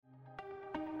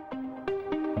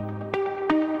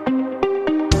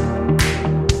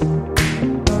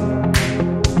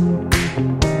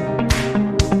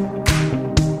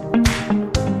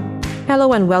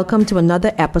Hello and welcome to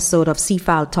another episode of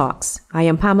C-File Talks. I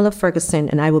am Pamela Ferguson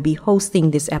and I will be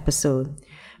hosting this episode.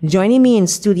 Joining me in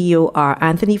studio are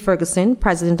Anthony Ferguson,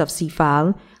 President of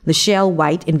C-File, Lachelle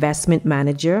White, Investment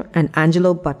Manager, and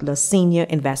Angelo Butler, Senior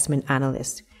Investment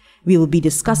Analyst. We will be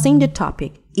discussing the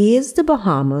topic, is the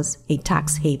Bahamas a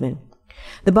tax haven?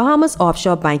 The Bahamas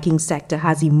offshore banking sector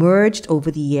has emerged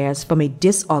over the years from a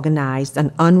disorganized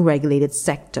and unregulated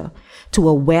sector to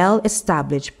a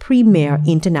well-established premier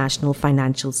international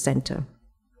financial center.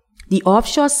 The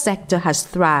offshore sector has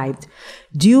thrived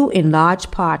due in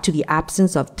large part to the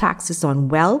absence of taxes on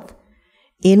wealth,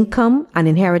 income, and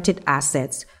inherited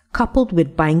assets, coupled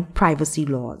with bank privacy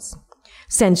laws.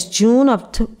 Since June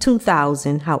of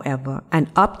 2000, however, and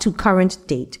up to current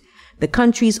date, the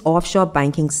country's offshore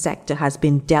banking sector has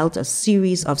been dealt a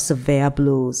series of severe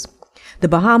blows. The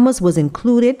Bahamas was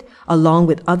included, along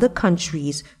with other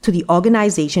countries, to the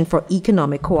Organization for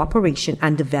Economic Cooperation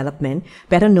and Development,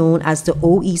 better known as the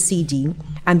OECD,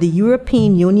 and the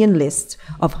European Union list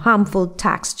of harmful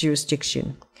tax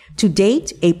jurisdiction. To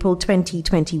date, April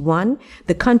 2021,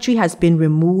 the country has been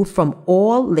removed from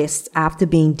all lists after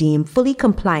being deemed fully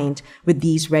compliant with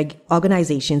these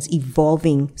organizations'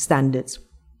 evolving standards.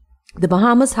 The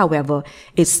Bahamas, however,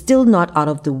 is still not out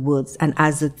of the woods, and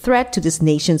as the threat to this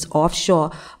nation's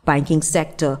offshore banking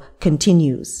sector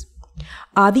continues.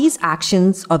 Are these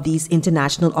actions of these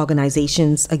international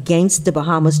organizations against the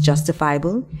Bahamas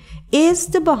justifiable? Is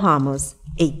the Bahamas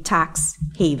a tax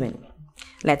haven?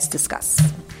 Let's discuss.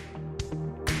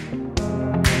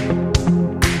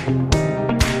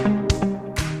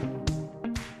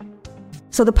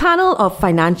 So the panel of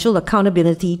Financial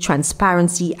Accountability,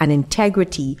 Transparency, and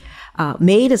Integrity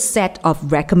made a set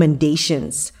of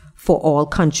recommendations for all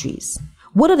countries.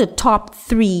 What are the top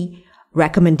 3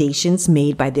 recommendations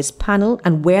made by this panel,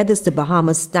 and where does the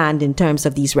Bahamas stand in terms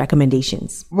of these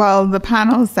recommendations? Well, the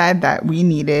panel said that we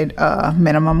needed a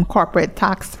minimum corporate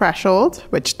tax threshold,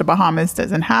 which the Bahamas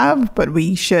doesn't have, but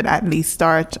we should at least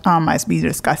start, as we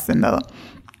discussed in the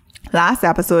last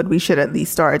episode, we should at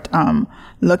least start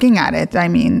looking at it. I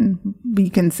mean, we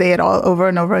can say it all over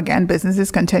and over again.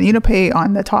 Businesses continue to pay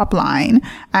on the top line,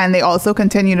 and they also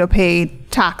continue to pay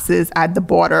taxes at the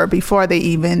border before they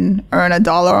even earn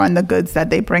 $1 on the goods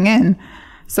that they bring in.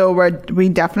 So we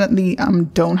definitely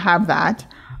don't have that.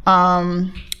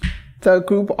 The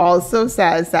group also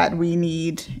says that we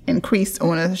need increased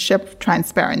ownership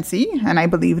transparency, and I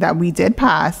believe that we did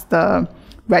pass the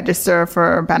Register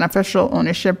for Beneficial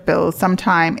Ownership bill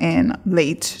sometime in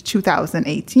late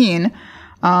 2018,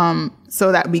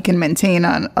 so that we can maintain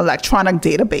an electronic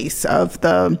database of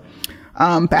the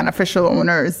beneficial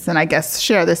owners, and I guess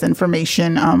share this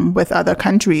information with other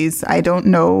countries. I don't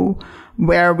know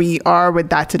where we are with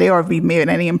that today, or if we've made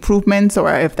any improvements,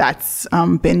 or if that's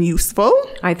been useful.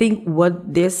 I think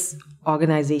what this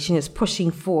organization is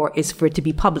pushing for is for it to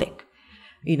be public.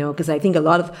 You know, because I think a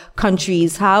lot of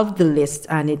countries have the list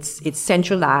and it's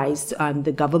centralized and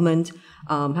the government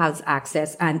has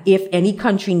access. And if any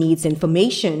country needs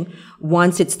information,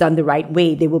 once it's done the right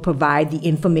way, they will provide the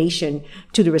information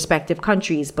to the respective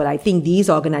countries. But I think these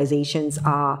organizations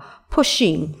are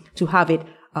pushing to have it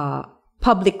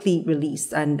publicly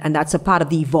released, and that's a part of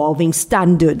the evolving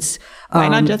standards. Why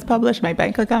not just publish my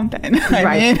bank account then?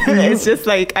 I mean, it's just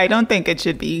like, I don't think it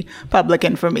should be public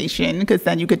information, because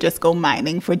then you could just go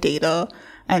mining for data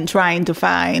and trying to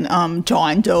find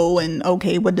John Doe and,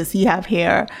 okay, what does he have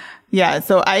here? Yeah,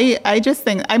 so I just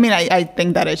think, I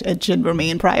think that it should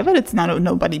remain private. It's not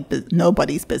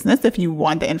nobody's business. If you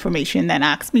want the information, then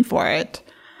ask me for it.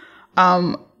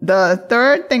 The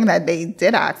third thing that they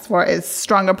did ask for is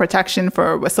stronger protection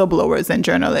for whistleblowers and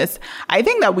journalists. I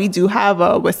think that we do have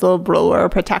a Whistleblower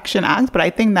Protection Act, but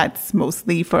I think that's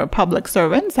mostly for public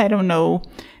servants. I don't know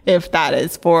if that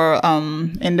is for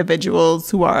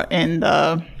individuals who are in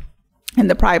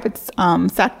the private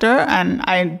sector, and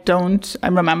I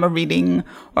remember reading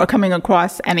or coming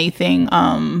across anything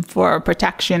for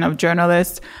protection of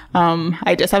journalists.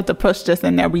 I just have to push this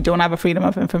in there. We don't have a Freedom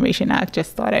of Information Act.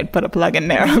 Just thought I'd put a plug in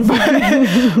there.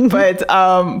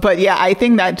 But yeah, I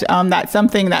think that that's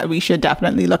something that we should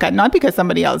definitely look at, not because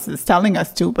somebody else is telling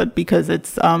us to, but because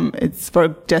it's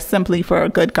for just simply for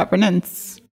good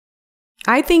governance.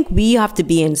 I think we have to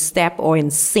be in step or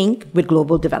in sync with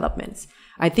global developments.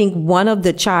 I think one of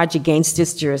the charge against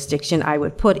this jurisdiction I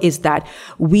would put is that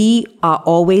we are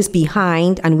always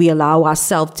behind and we allow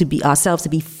ourselves to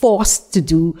be forced to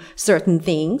do certain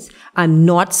things and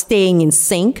not staying in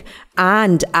sync.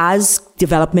 And as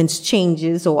developments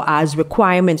changes or as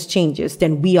requirements changes,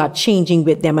 then we are changing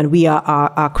with them and we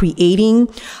are creating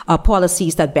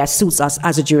policies that best suits us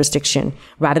as a jurisdiction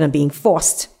rather than being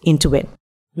forced into it.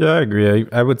 Yeah, I agree.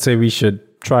 I would say we should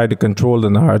try to control the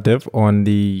narrative on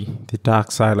the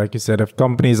tax side. Like you said, if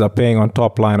companies are paying on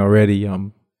top line already,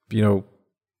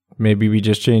 maybe we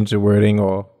just change the wording,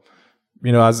 or,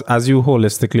 as you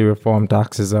holistically reform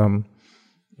taxes,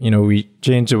 we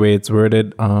change the way it's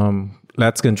worded.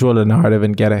 Let's control the narrative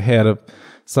and get ahead of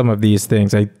some of these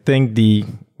things. I think the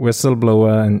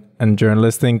whistleblower and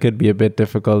journalist thing could be a bit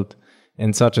difficult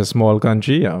in such a small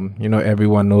country.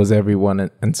 Everyone knows everyone.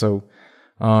 And so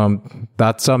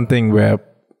that's something where,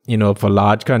 if a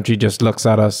large country just looks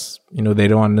at us, they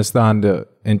don't understand the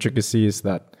intricacies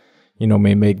that,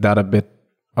 may make that a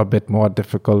bit more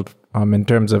difficult in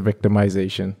terms of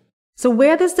victimization. So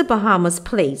where does the Bahamas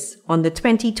place on the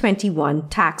 2021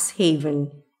 Tax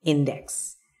Haven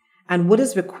Index? And what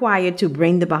is required to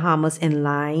bring the Bahamas in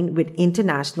line with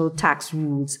international tax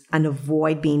rules and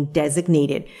avoid being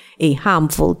designated a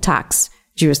harmful tax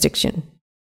jurisdiction?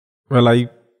 Well, I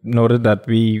noted that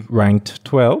we ranked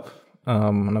 12.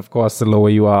 And of course, the lower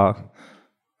you are,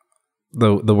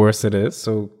 the worse it is.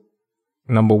 So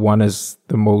number one is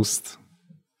the most,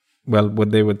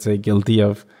 what they would say, guilty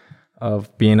of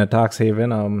being a tax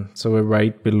haven. So we're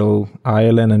right below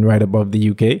Ireland and right above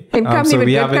the UK. And so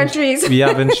we countries. We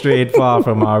haven't strayed far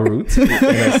from our roots in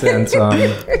a sense.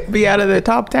 Be out of the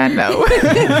top 10 now.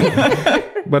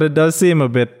 But it does seem a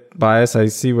bit biased. I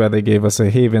see where they gave us a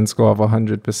haven score of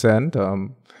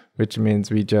 100%, which means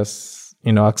we just,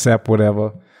 accept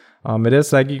whatever. It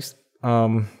is like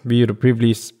we had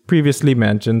previously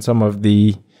mentioned some of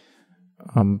the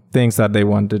things that they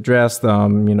want to address,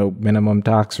 minimum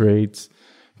tax rates,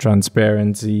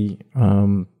 transparency,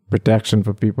 protection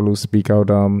for people who speak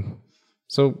out.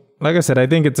 So, like I said, I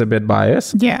think it's a bit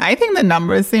biased. Yeah, I think the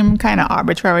numbers seem kind of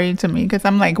arbitrary to me because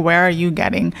I'm like, where are you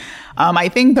getting? I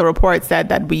think the report said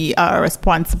that we are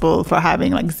responsible for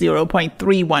having like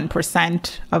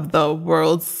 0.31% of the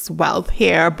world's wealth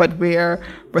here, but we're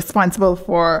responsible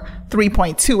for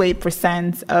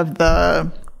 3.28% of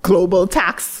the global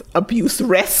tax abuse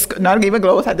risk, not even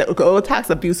global tax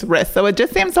abuse risk. So it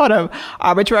just seems sort of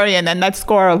arbitrary. And then that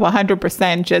score of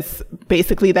 100% just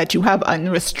basically that you have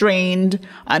unrestricted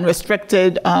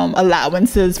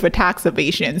allowances for tax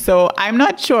evasion. So I'm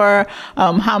not sure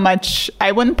how much,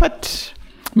 I wouldn't put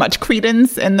much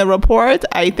credence in the report.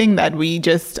 I think that we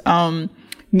just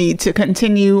need to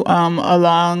continue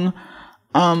along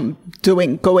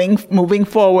moving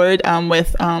forward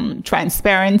with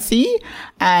transparency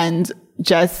and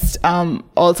just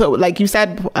also, like you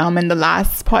said in the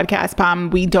last podcast, Pam,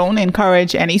 we don't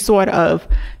encourage any sort of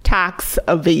tax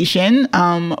evasion.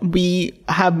 We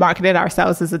have marketed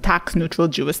ourselves as a tax neutral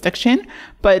jurisdiction,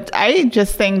 but I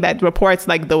just think that reports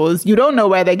like those, you don't know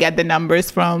where they get the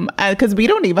numbers from, because we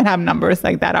don't even have numbers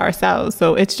like that ourselves.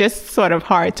 So it's just sort of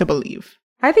hard to believe.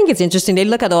 I think it's interesting. They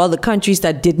look at all the countries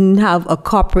that didn't have a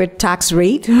corporate tax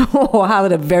rate or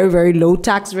have a very, very low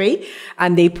tax rate,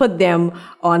 and they put them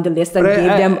on the list and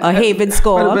gave them a haven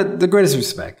score. But the greatest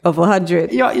respect of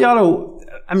 100. Y'all know,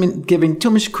 giving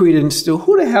too much credence to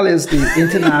who the hell is the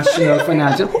international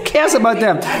financial? Who cares about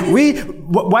them?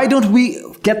 Why don't we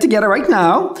get together right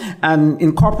now and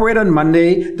incorporate on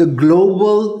Monday the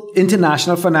global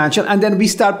international financial, and then we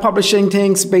start publishing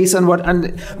things based on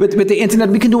with the internet,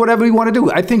 we can do whatever we want to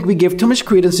do. I think we give too much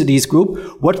credence to these groups.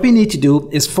 What we need to do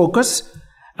is focus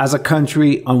as a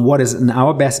country on what is in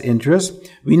our best interest.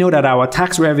 We know that our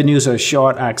tax revenues are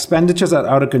short, our expenditures are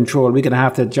out of control. We're going to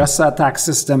have to adjust our tax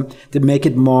system to make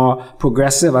it more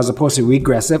progressive as opposed to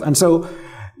regressive. And so,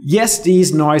 yes,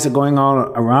 these noise are going on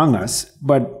around us,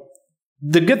 but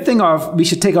the good thing we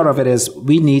should take out of it is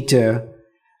we need to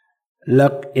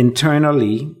look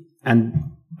internally and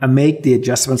make the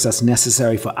adjustments that's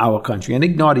necessary for our country and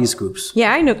ignore these groups.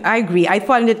 Yeah, I know. I agree. I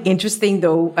find it interesting,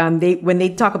 though, when they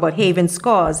talk about haven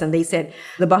scores, and they said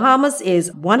the Bahamas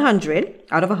is 100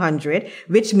 out of 100,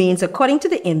 which means, according to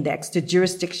the index, the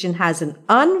jurisdiction has an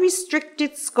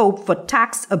unrestricted scope for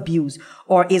tax abuse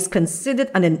or is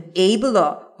considered an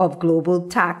enabler of global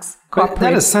tax corporate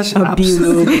that is such abuse.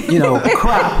 Absolute,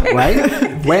 crap, right?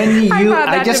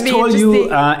 I just told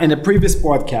you in a previous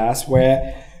podcast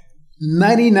where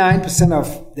 99%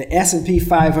 of the S&P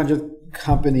 500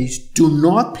 companies do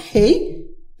not pay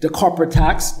the corporate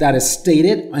tax that is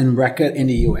stated on record in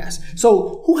the U.S.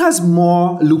 So who has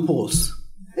more loopholes?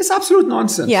 It's absolute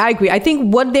nonsense. Yeah, I agree. I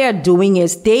think what they're doing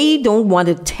is they don't want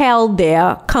to tell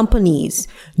their companies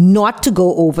not to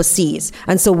go overseas.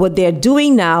 And so what they're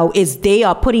doing now is they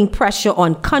are putting pressure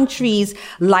on countries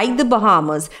like the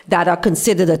Bahamas that are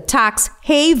considered a tax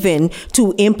haven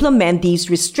to implement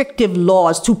these restrictive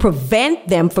laws to prevent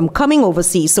them from coming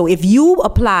overseas. So if you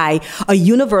apply a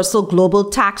universal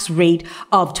global tax rate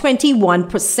of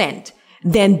 21%,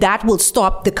 then that will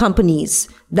stop the companies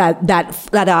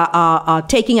that are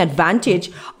taking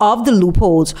advantage of the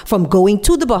loopholes from going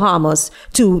to the Bahamas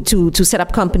to set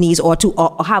up companies or to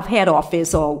have head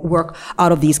office or work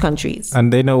out of these countries.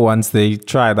 And they know once they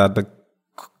try that, the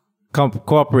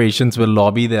corporations will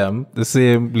lobby them, the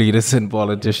same leaders and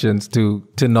politicians, to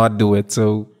not do it.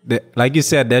 So, like you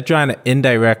said, they're trying to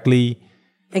indirectly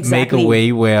make a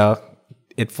way where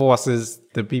it forces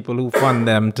the people who fund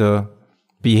them to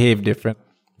behave different.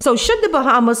 So should the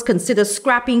Bahamas consider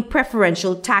scrapping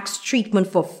preferential tax treatment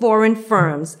for foreign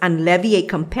firms and levy a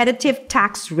competitive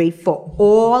tax rate for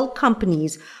all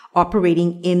companies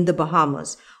operating in the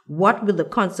Bahamas? What will the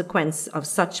consequence of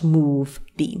such move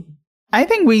be? I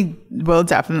think we will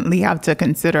definitely have to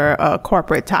consider a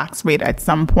corporate tax rate at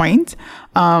some point.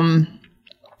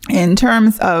 In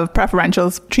terms of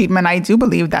preferential treatment, I do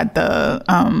believe that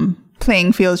the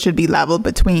playing field should be level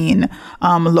between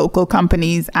local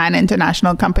companies and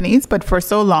international companies. But for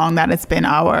so long, that has been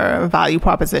our value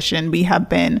proposition. We have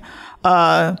been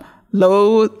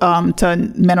low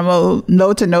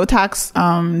to no tax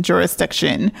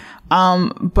jurisdiction.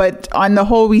 But on the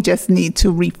whole, we just need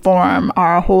to reform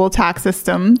our whole tax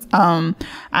system.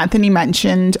 Anthony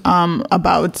mentioned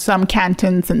about some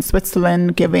cantons in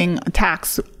Switzerland giving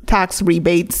tax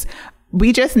rebates.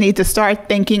 We just need to start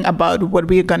thinking about what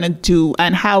we're going to do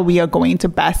and how we are going to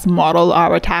best model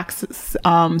our tax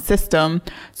system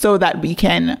so that we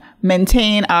can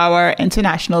maintain our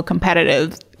international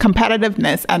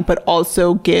competitiveness but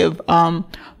also give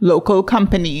local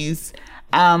companies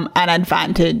an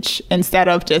advantage instead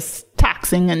of just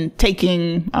taxing and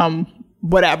taking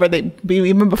whatever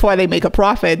even before they make a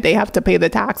profit, they have to pay the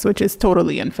tax, which is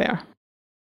totally unfair.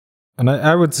 And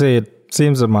I would say it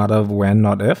seems a matter of when,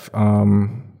 not if.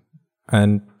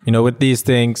 And, with these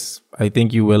things, I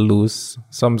think you will lose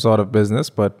some sort of business,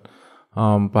 but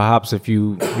perhaps if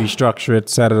you restructure it,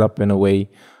 set it up in a way,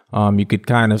 you could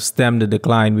kind of stem the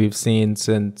decline we've seen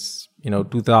since,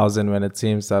 2000, when it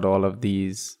seems that all of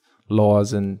these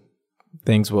laws and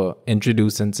things were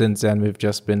introduced. And since then, we've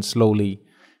just been slowly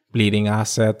bleeding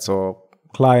assets or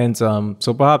clients.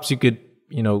 So perhaps you could,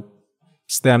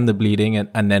 stem the bleeding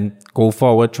and then go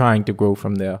forward trying to grow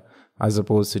from there, as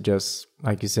opposed to just,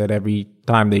 like you said, every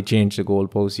time they change the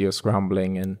goalpost, you're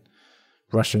scrambling and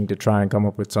rushing to try and come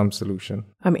up with some solution.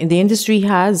 I mean, the industry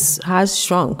has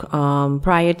shrunk.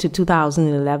 Prior to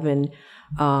 2011,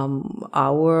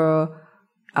 our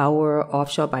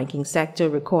offshore banking sector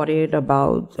recorded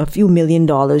about a few $1 million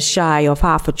shy of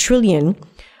 $500 billion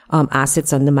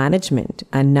assets under management.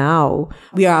 And now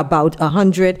we are about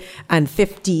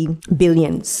 150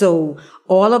 billion. So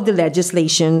all of the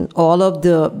legislation, all of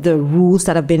the rules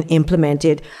that have been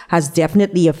implemented has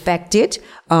definitely affected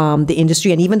the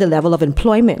industry, and even the level of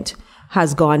employment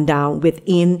has gone down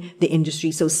within the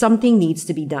industry. So something needs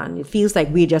to be done. It feels like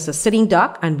we're just a sitting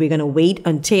duck and we're going to wait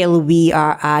until we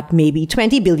are at maybe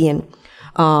 20 billion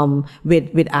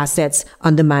with assets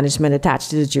under management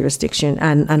attached to the jurisdiction.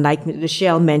 And like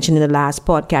Michelle mentioned in the last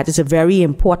podcast, it's a very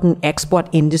important export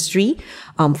industry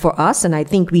for us. And I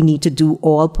think we need to do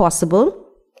all possible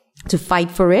to fight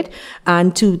for it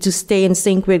and to stay in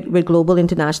sync with global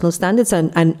international standards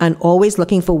and always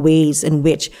looking for ways in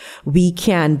which we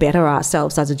can better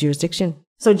ourselves as a jurisdiction.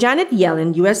 So Janet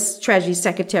Yellen, U.S. Treasury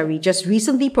Secretary, just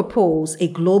recently proposed a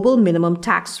global minimum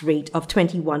tax rate of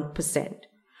 21%.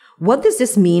 What does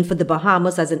this mean for the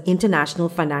Bahamas as an international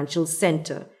financial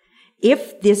center?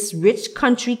 If this rich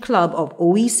country club of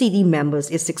OECD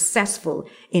members is successful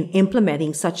in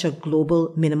implementing such a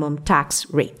global minimum tax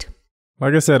rate?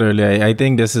 Like I said earlier, I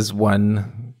think this is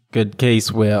one good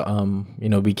case where,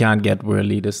 we can't get world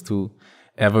leaders to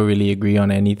ever really agree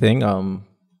on anything. The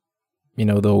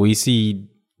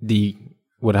OECD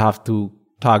would have to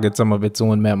target some of its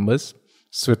own members.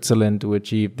 Switzerland, to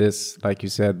achieve this, like you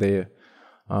said, their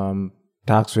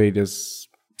tax rate is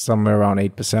somewhere around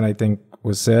 8%, I think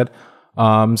was said.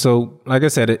 So, like I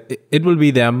said, it will be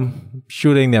them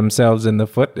shooting themselves in the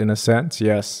foot, in a sense,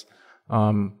 yes.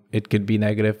 It could be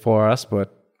negative for us,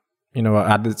 but,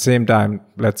 at the same time,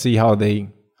 let's see how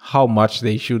much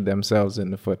they shoot themselves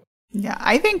in the foot. Yeah,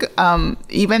 I think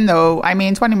even though,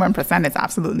 21% is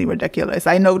absolutely ridiculous.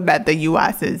 I know that the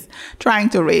U.S. is trying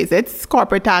to raise its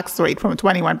corporate tax rate from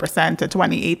 21% to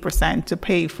 28% to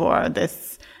pay for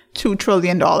this $2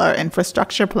 trillion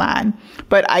infrastructure plan.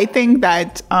 But I think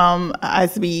that,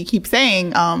 as we keep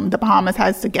saying, the Bahamas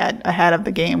has to get ahead of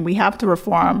the game. We have to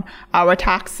reform our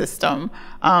tax system.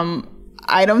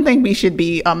 I don't think we should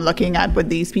be looking at what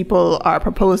these people are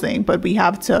proposing, but we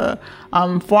have to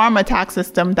form a tax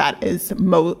system that is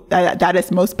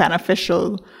most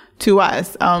beneficial to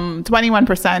us.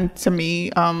 21% to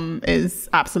me is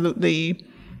absolutely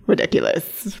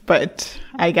ridiculous. But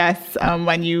I guess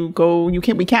when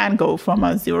we can go from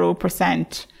a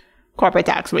 0% corporate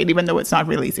tax rate, even though it's not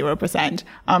really 0%,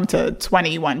 to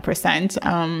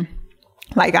 21%.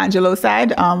 Like Angelo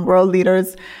said, world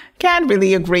leaders can't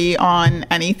really agree on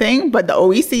anything, but the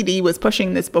OECD was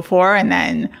pushing this before, and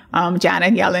then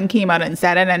Janet Yellen came out and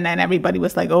said it, and then everybody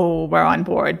was like, "Oh, we're on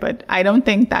board." But I don't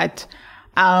think that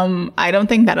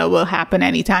it will happen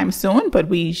anytime soon. But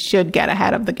we should get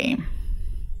ahead of the game.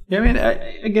 Yeah, I mean,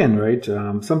 again, right?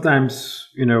 Sometimes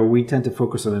we tend to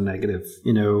focus on the negative.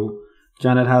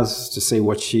 Janet has to say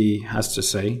what she has to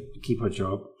say to keep her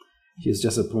job. She's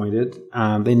just appointed.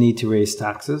 They need to raise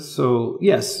taxes. So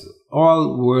yes,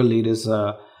 all world leaders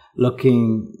are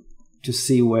looking to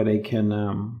see where they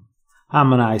can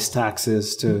harmonize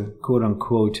taxes to, quote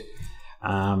unquote,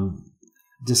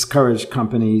 discourage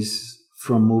companies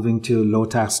from moving to low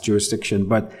tax jurisdiction.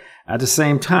 But at the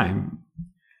same time,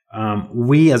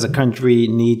 we as a country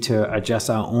need to adjust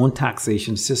our own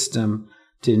taxation system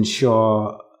to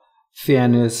ensure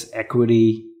fairness,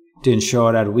 equity, to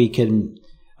ensure that we can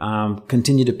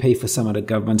continue to pay for some of the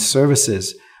government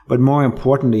services. But more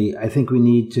importantly, I think we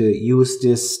need to use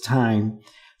this time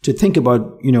to think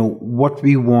about, what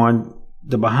we want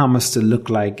the Bahamas to look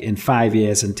like in 5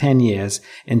 years and 10 years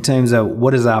in terms of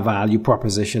what is our value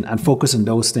proposition, and focus on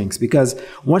those things. Because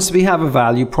once we have a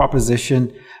value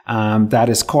proposition that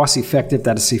is cost effective,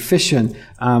 that is efficient,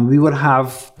 we would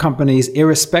have companies,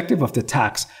 irrespective of the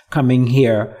tax, coming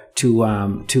here to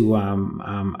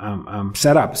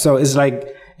set up. So it's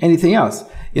like anything else.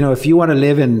 If you want to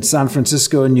live in San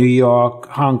Francisco, New York,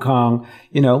 Hong Kong,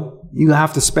 you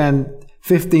have to spend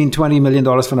 $15-20 million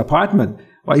for an apartment.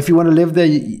 Well, if you want to live there,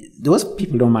 those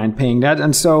people don't mind paying that.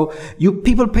 And so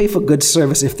people pay for good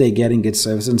service if they're getting good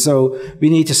service. And so we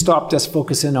need to stop just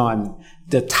focusing on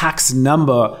the tax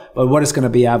number, but what is going to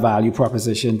be our value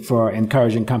proposition for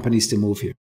encouraging companies to move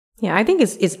here. Yeah, I think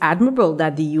it's admirable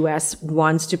that the U.S.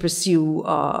 wants to pursue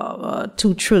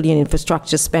 $2 trillion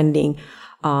infrastructure spending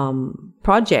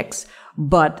projects.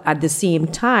 But at the same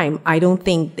time, I don't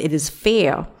think it is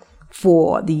fair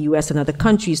for the U.S. and other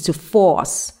countries to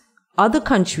force other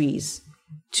countries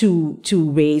to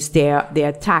raise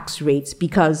their tax rates,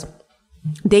 because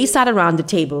they sat around the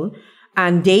table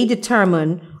and they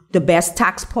determine the best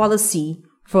tax policy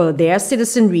for their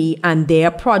citizenry and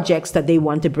their projects that they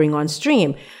want to bring on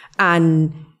stream.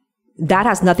 And that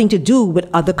has nothing to do with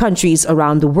other countries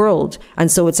around the world. And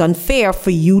so it's unfair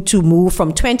for you to move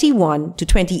from 21 to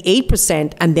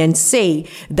 28% and then say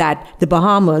that the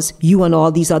Bahamas, you and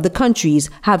all these other countries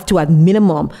have to at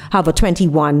minimum have a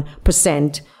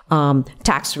 21%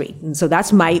 tax rate. And so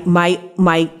that's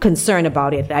my concern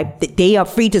about it. They are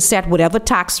free to set whatever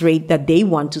tax rate that they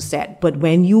want to set. But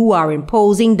when you are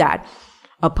imposing that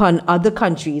upon other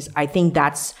countries, I think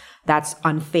that's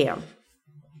unfair.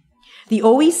 The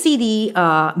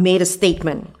OECD made a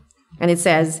statement, and it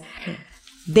says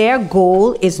their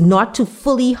goal is not to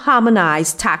fully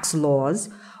harmonize tax laws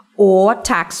or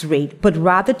tax rate, but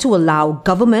rather to allow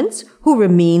governments who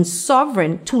remain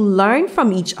sovereign to learn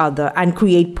from each other and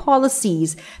create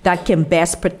policies that can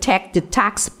best protect the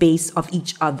tax base of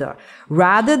each other,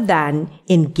 rather than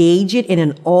engage it in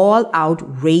an all-out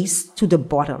race to the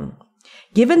bottom.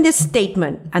 Given this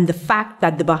statement and the fact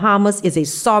that the Bahamas is a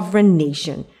sovereign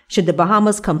nation, should the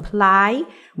Bahamas comply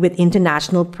with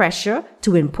international pressure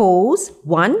to impose,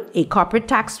 1, a corporate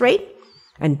tax rate,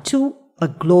 and 2, a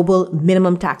global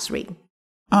minimum tax rate?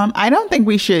 I don't think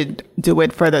we should do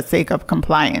it for the sake of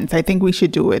compliance. I think we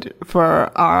should do it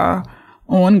for our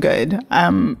own good.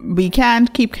 We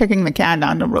can't keep kicking the can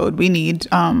down the road. We need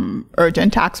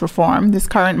urgent tax reform. This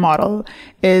current model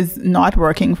is not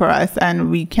working for us, and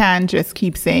we can't just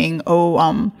keep saying,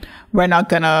 we're not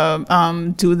going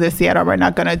to do this yet, or we're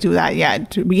not going to do that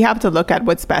yet. We have to look at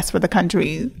what's best for the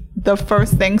country. The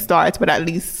first thing starts with at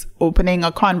least opening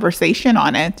a conversation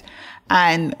on it.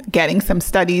 and getting some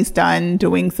studies done,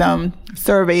 doing some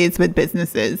surveys with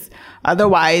businesses.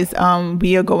 Otherwise,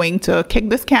 we are going to kick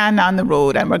this can down the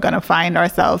road and we're going to find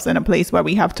ourselves in a place where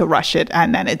we have to rush it,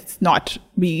 and then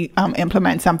we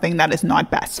implement something that is not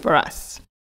best for us.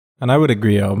 And I would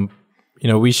agree.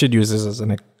 We should use this as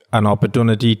an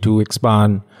opportunity to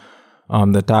expand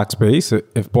the tax base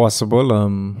if possible.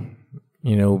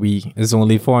 There's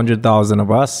only 400,000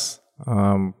 of us.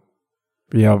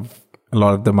 We have a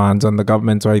lot of demands on the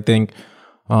government. So I think,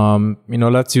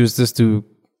 let's use this to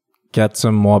get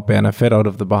some more benefit out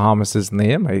of the Bahamas'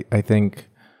 name. I think,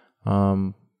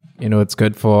 it's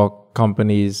good for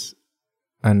companies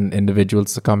and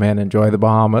individuals to come here and enjoy the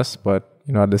Bahamas. But,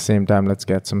 at the same time, let's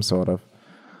get some sort of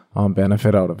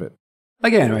benefit out of it.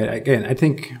 Again, I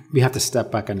think we have to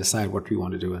step back and decide what we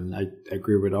want to do. And I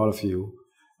agree with all of you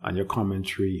on your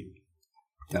commentary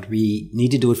that we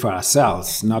need to do it for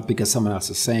ourselves, not because someone else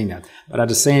is saying that. But at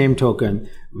the same token,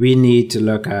 we need to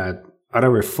look at other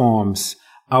reforms.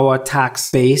 Our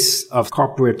tax base of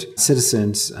corporate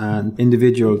citizens and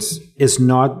individuals is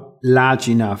not large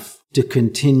enough to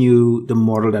continue the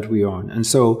model that we're on. And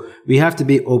so we have to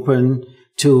be open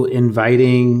to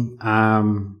inviting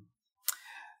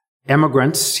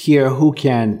immigrants here who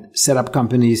can set up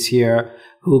companies here,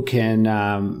 who can,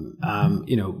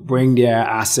 bring their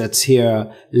assets here,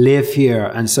 live here.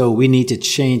 And so we need to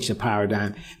change the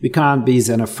paradigm. We can't be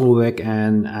xenophobic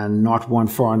and not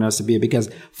want foreigners to be here, because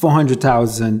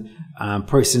 400,000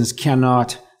 persons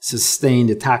cannot sustain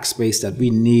the tax base that we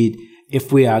need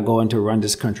if we are going to run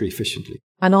this country efficiently.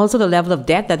 And also the level of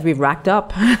debt that we've racked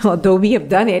up. Although we have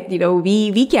done it,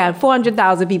 we can't,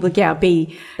 400,000 people can't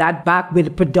pay that back,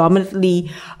 with predominantly,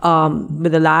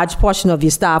 with a large portion of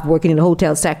your staff working in the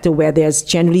hotel sector, where there's,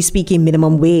 generally speaking,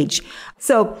 minimum wage.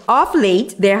 So of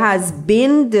late, there has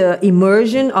been the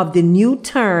immersion of the new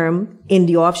term in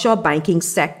the offshore banking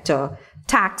sector,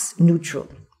 tax neutral.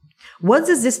 What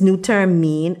does this new term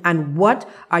mean, and what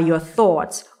are your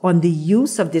thoughts on the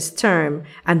use of this term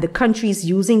and the countries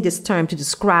using this term to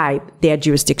describe their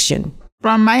jurisdiction?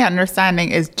 From my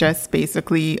understanding, it's just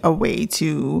basically a way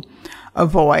to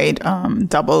avoid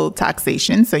double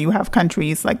taxation. So you have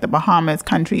countries like the Bahamas,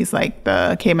 countries like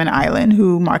the Cayman Island,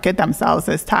 who market themselves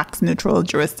as tax neutral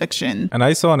jurisdiction. And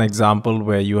I saw an example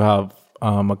where you have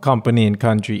a company in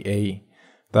country A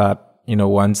that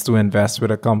wants to invest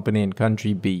with a company in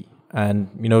country B. And,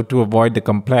 to avoid the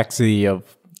complexity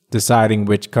of deciding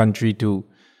which country to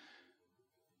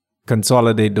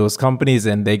consolidate those companies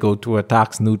in, they go to a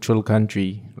tax neutral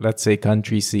country, let's say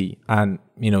country C. And,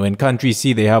 in country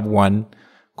C, they have one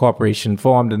corporation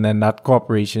formed, and then that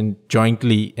corporation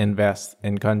jointly invests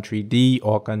in country D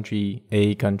or country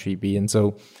A, country B. And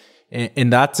so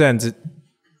in that sense,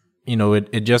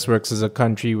 it just works as a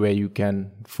country where you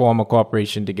can form a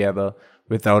corporation together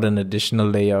without an additional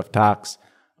layer of tax.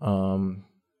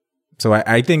 So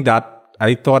I think that,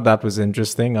 I thought that was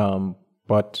interesting.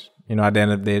 But, at the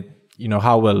end of the day,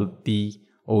 how will the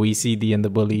OECD and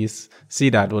the bullies see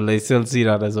that? Will they still see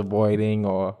that as avoiding,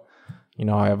 or,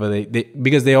 however they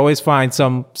because they always find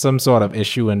some sort of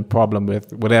issue and problem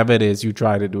with whatever it is you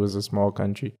try to do as a small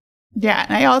country. Yeah,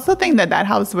 and I also think that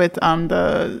helps with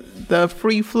the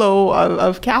free flow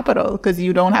of capital, because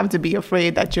you don't have to be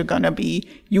afraid that you're going to be,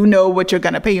 what you're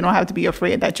going to pay. You don't have to be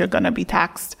afraid that you're going to be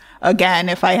taxed again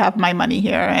if I have my money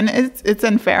here. And it's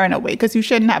unfair in a way, because you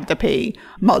shouldn't have to pay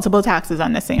multiple taxes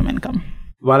on the same income.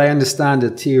 While I understand the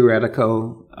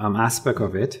theoretical aspect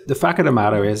of it, the fact of the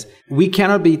matter is we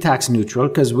cannot be tax neutral,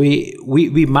 because we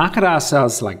market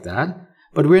ourselves like that.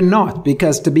 But we're not,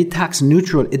 because to be tax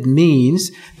neutral, it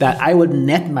means that I would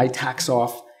net my tax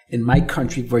off in my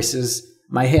country versus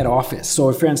my head office.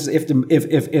 So, for instance,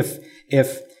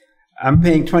 if I'm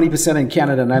paying 20% in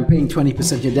Canada and I'm paying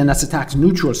 20% here, then that's a tax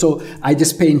neutral. So I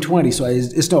just paying 20. So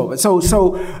it's no.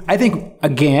 So I think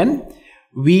again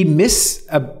we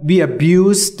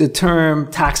abuse the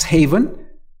term tax haven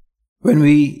when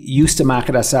we used to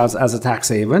market ourselves as a tax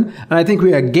haven. And I think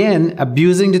we're again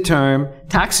abusing the term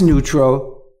tax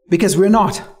neutral, because we're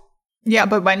not. Yeah,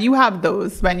 but when you have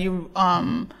those, when you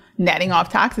netting off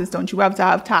taxes, don't you have to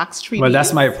have tax treaties? Well,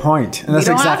 that's my point. And that's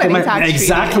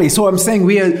exactly treaties. So I'm saying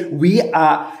we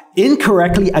are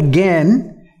incorrectly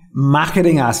again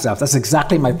marketing ourselves. That's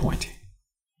exactly my point.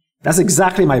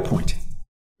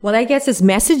 Well, I guess it's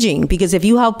messaging, because if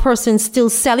you have persons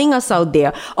still selling us out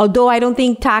there, although I don't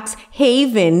think tax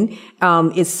haven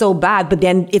is so bad, but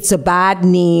then it's a bad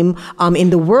name in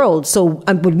the world. So,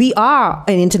 but we are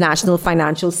an international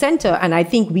financial center, and I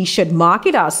think we should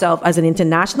market ourselves as an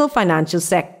international financial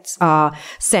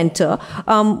center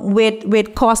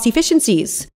with cost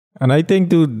efficiencies. And I think,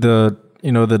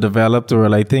 the developed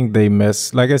world, I think they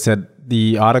miss, like I said,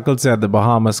 the article said the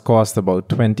Bahamas cost about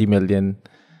 20 million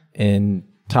in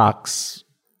tax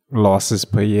losses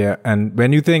per year. And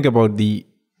when you think about the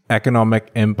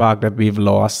economic impact that we've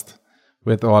lost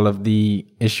with all of the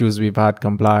issues we've had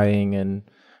complying and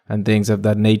things of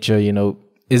that nature,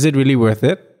 is it really worth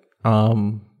it?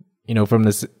 From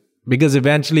this, because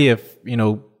eventually if,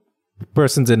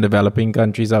 persons in developing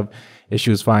countries have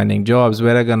issues finding jobs,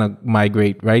 where they're going to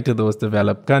migrate right to those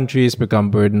developed countries,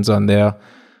 become burdens on their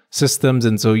systems.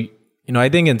 And so, I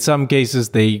think in some cases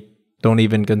they don't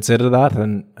even consider that.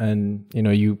 And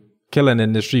you kill an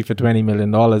industry for $20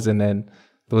 million and then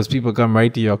those people come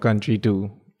right to your country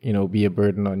to, be a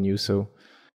burden on you. So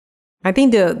I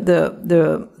think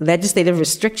the legislative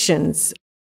restrictions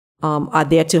are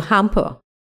there to hamper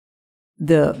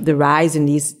the rise in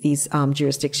these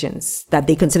jurisdictions that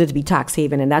they consider to be tax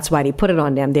haven, and that's why they put it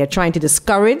on them. They're trying to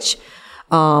discourage.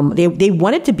 They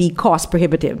want it to be cost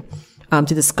prohibitive to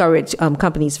discourage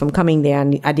companies from coming there.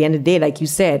 And at the end of the day, like you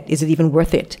said, is it even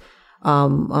worth it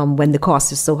when the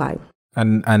cost is so high?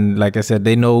 And like I said,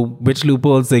 they know which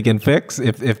loopholes they can fix.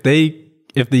 If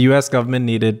the U.S. government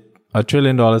needed $1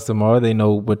 trillion tomorrow, they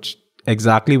know which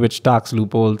tax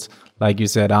loopholes. Like you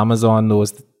said, Amazon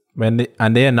knows.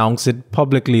 They announced it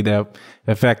publicly, their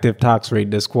effective tax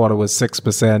rate this quarter was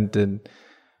 6%, and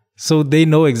so they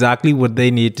know exactly what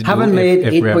they need to do. Haven't made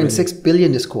 $8.6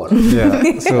 billion this quarter.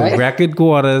 Yeah, so right? Record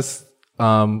quarters,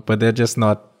 but they're just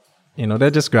not, they're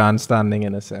just grandstanding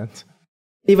in a sense.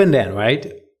 Even then,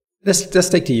 right? Let's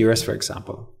take the US for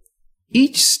example.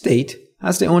 Each state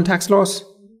has their own tax laws.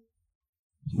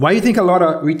 Why do you think a lot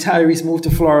of retirees move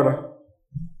to Florida?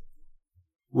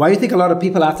 Why do you think a lot of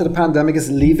people after the pandemic is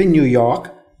leaving New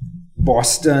York,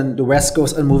 Boston, the West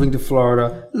Coast, and moving to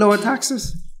Florida? Lower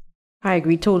taxes. I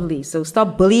agree totally. So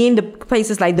stop bullying the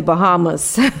places like the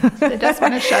Bahamas They just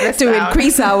want to shut us to down.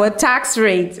 increase our tax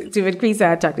rate, to increase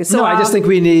our tax rate. So, no, I just think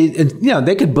we need,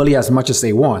 they could bully as much as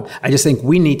they want. I just think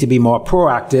we need to be more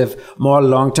proactive, more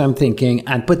long-term thinking,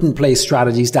 and put in place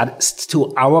strategies that's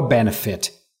to our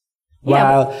benefit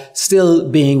while still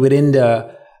being within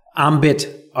the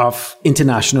ambit of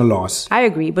international laws. I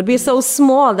agree, but we're so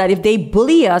small that if they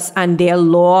bully us and their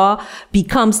law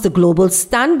becomes the global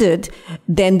standard,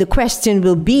 then the question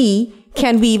will be,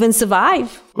 can we even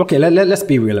survive? Okay, let's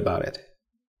be real about it.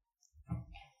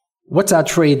 What's our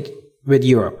trade with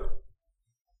Europe?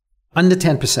 Under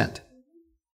 10%.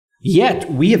 Yet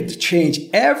we have to change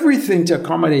everything to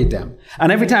accommodate them.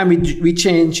 And every time we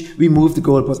change, we move the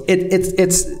goalpost.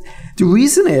 The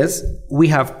reason is we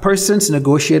have persons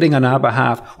negotiating on our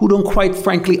behalf who don't quite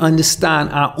frankly understand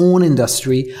our own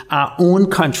industry, our own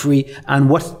country, and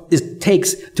what it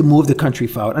takes to move the country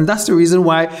forward. And that's the reason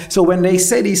why. So when they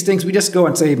say these things, we just go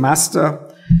and say, Master,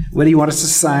 what do you want us to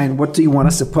sign? What do you want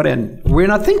us to put in? We're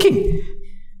not thinking.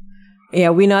 Yeah,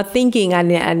 we're not thinking.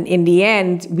 And in the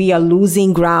end, we are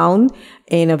losing ground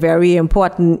in a very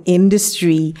important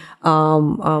industry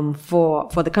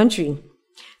for the country.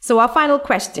 So our final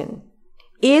question,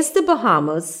 is the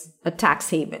Bahamas a tax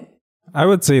haven? I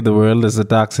would say the world is a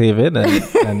tax haven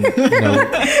and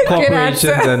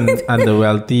corporations and the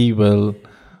wealthy will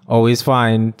always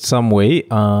find some way.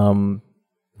 And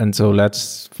so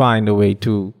let's find a way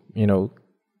to,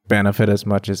 benefit as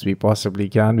much as we possibly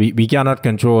can. We cannot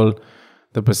control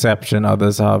the perception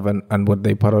others have and what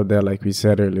they put out there, like we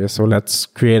said earlier. So let's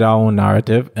create our own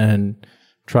narrative and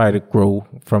try to grow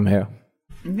from here.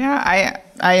 Yeah,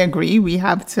 I agree. We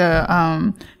have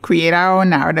to create our own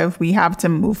narrative. We have to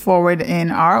move forward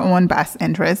in our own best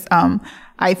interest.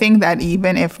 I think that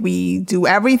even if we do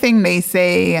everything they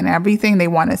say and everything they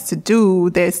want us to do,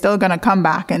 they're still going to come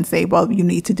back and say, well, you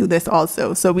need to do this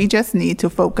also. So we just need to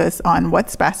focus on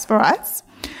what's best for us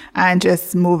and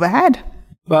just move ahead.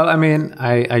 Well,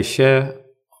 I share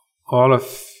all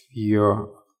of your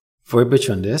verbiage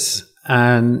on this,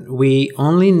 and we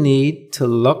only need to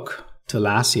look to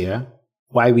last year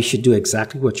why we should do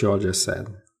exactly what you all just said.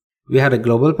 We had a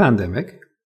global pandemic.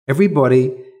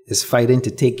 Everybody is fighting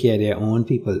to take care of their own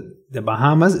people. The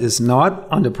Bahamas is not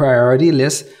on the priority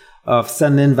list of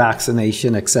sending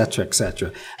vaccination, etc.,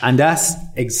 etc. And that's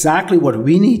exactly what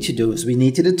we need to do, is we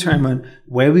need to determine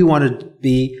where we want to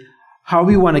be, how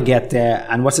we want to get there,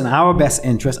 and what's in our best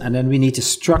interest. And then we need to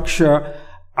structure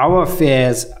our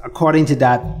affairs according to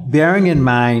that, bearing in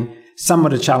mind some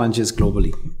of the challenges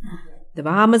globally. The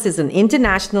Bahamas is an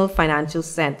international financial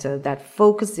center that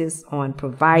focuses on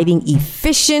providing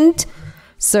efficient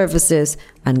services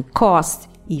and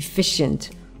cost-efficient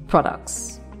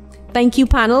products. Thank you,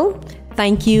 panel.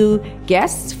 Thank you,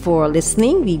 guests, for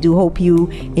listening. We do hope you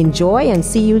enjoy and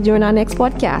see you during our next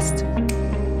podcast.